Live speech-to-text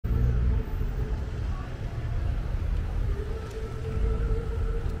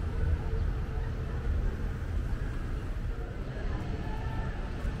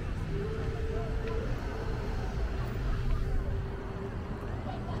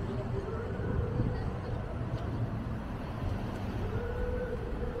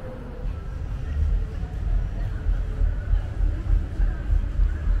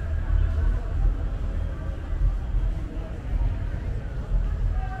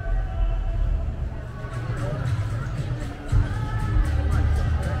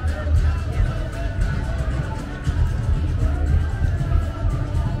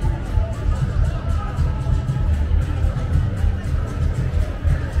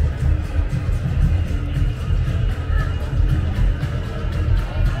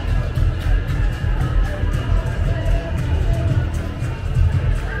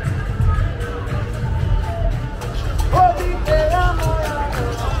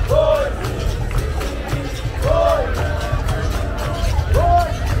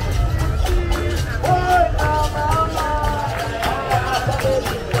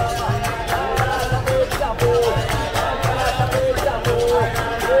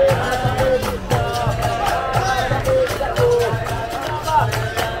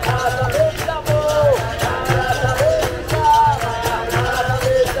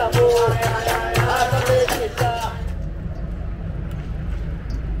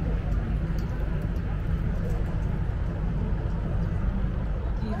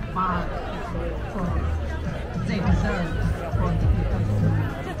We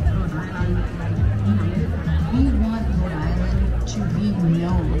want Rhode Island to be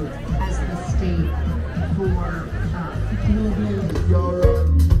known as the state for global.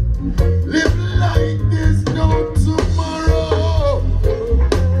 Live like there's no tomorrow.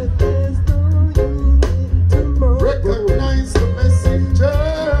 Recognize the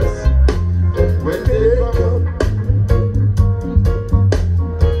messengers when they come.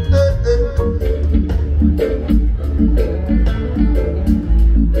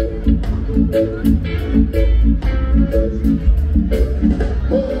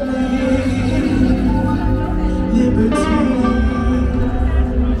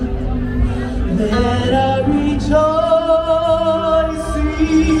 Let our rejoicing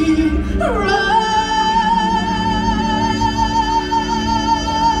rise.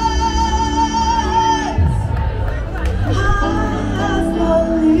 As the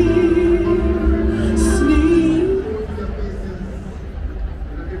leaves sleep.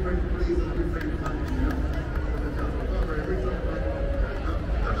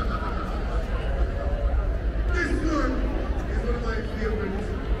 This one is one of my favorites.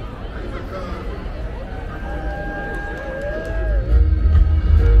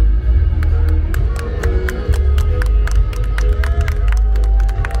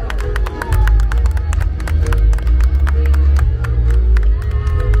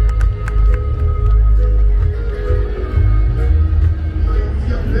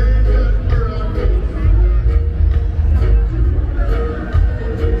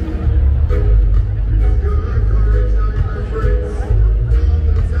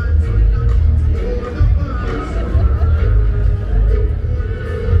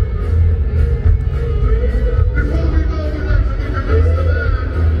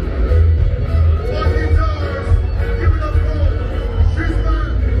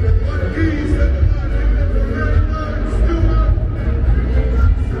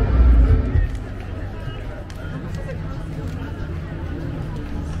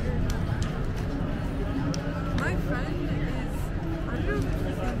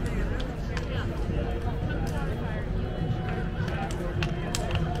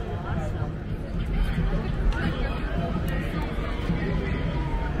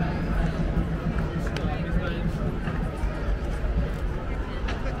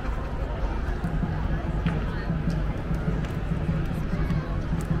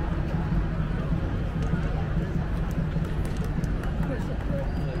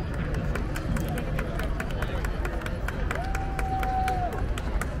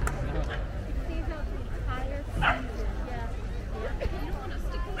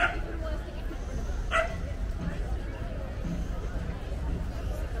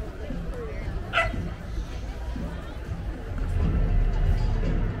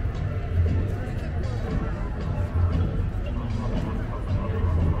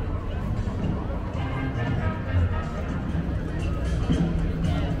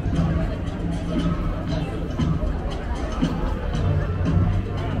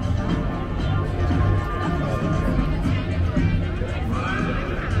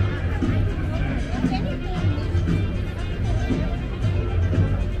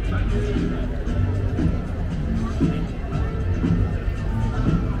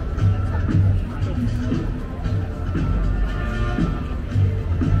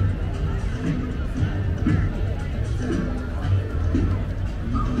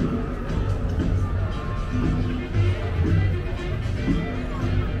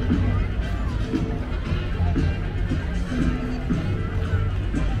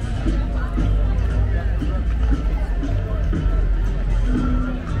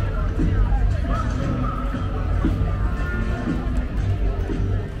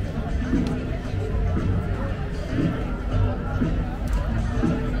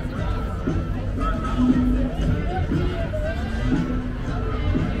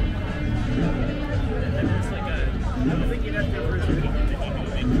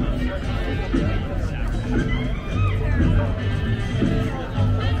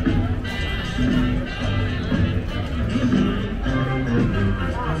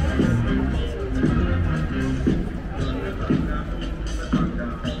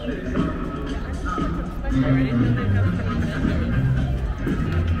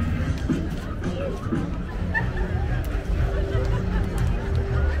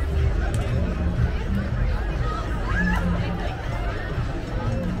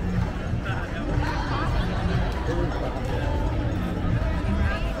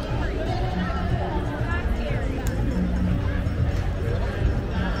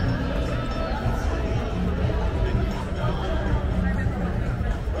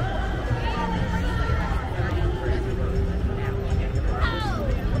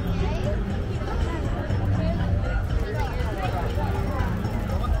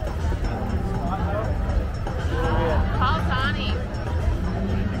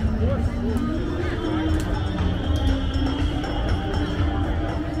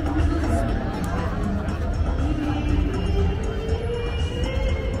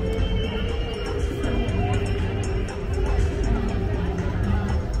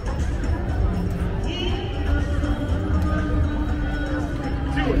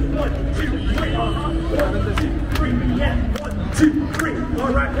 3.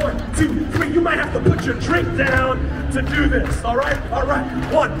 All right, 1, 2, 3. You might have to put your drink down to do this. All right,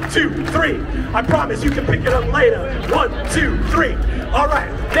 1, 2, 3. I promise you can pick it up later. 1, 2, 3. All right,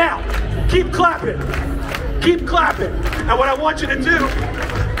 now keep clapping. Keep clapping. And what I want you to do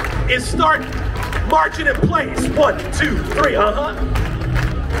is start marching in place. 1, 2, 3.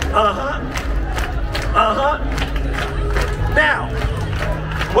 Now,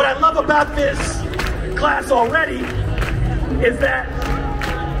 what I love about this class already is that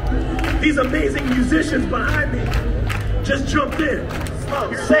these amazing musicians behind me just jumped in.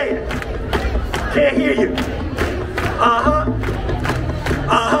 Slow, say it. Can't hear you.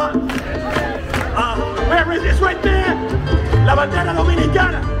 Where is it? It's right there. La bandera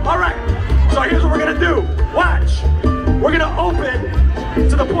dominicana. All right. So here's what we're gonna do. Watch. We're gonna open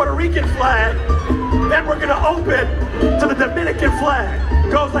to the Puerto Rican flag. Then we're gonna open to the Dominican flag.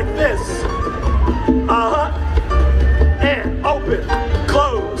 Goes like this. And open,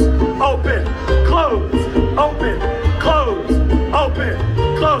 close, open, close, open, close, open,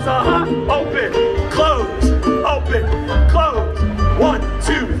 close, open, close, open, close. 1,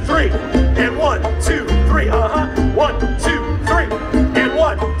 2, 3, and 1, 2, 3, 1, 2, 3, and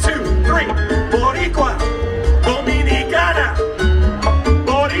 1, 2, 3. Boricua, Dominicana,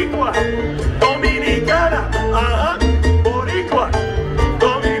 Boricua, Dominicana, Boricua,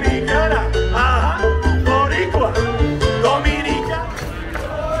 Dominicana, Boricua, Dominicana.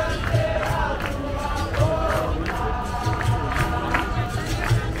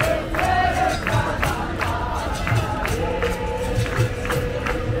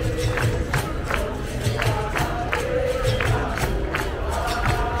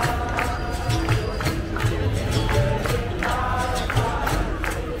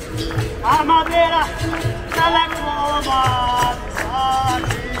 A madeira, ela é como a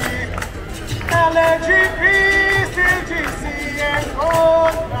amizade, ela é difícil de se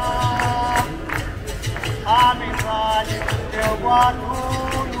encontrar. A amizade eu guardo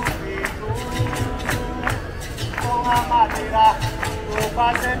no peito, com a madeira vou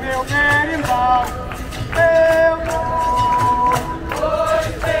fazer meu berimbau. Eu vou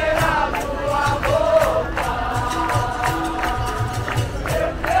esperar tua volta.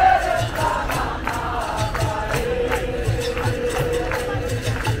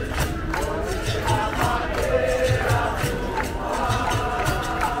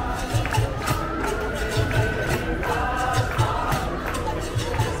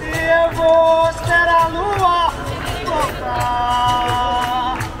 Vou esperar a lua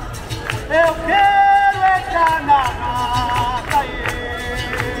voltar. Eu quero entrar na mata.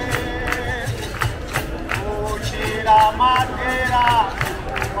 Vou tirar a madeira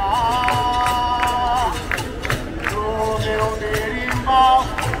do ar, do meu berimbau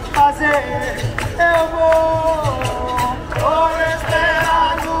fazer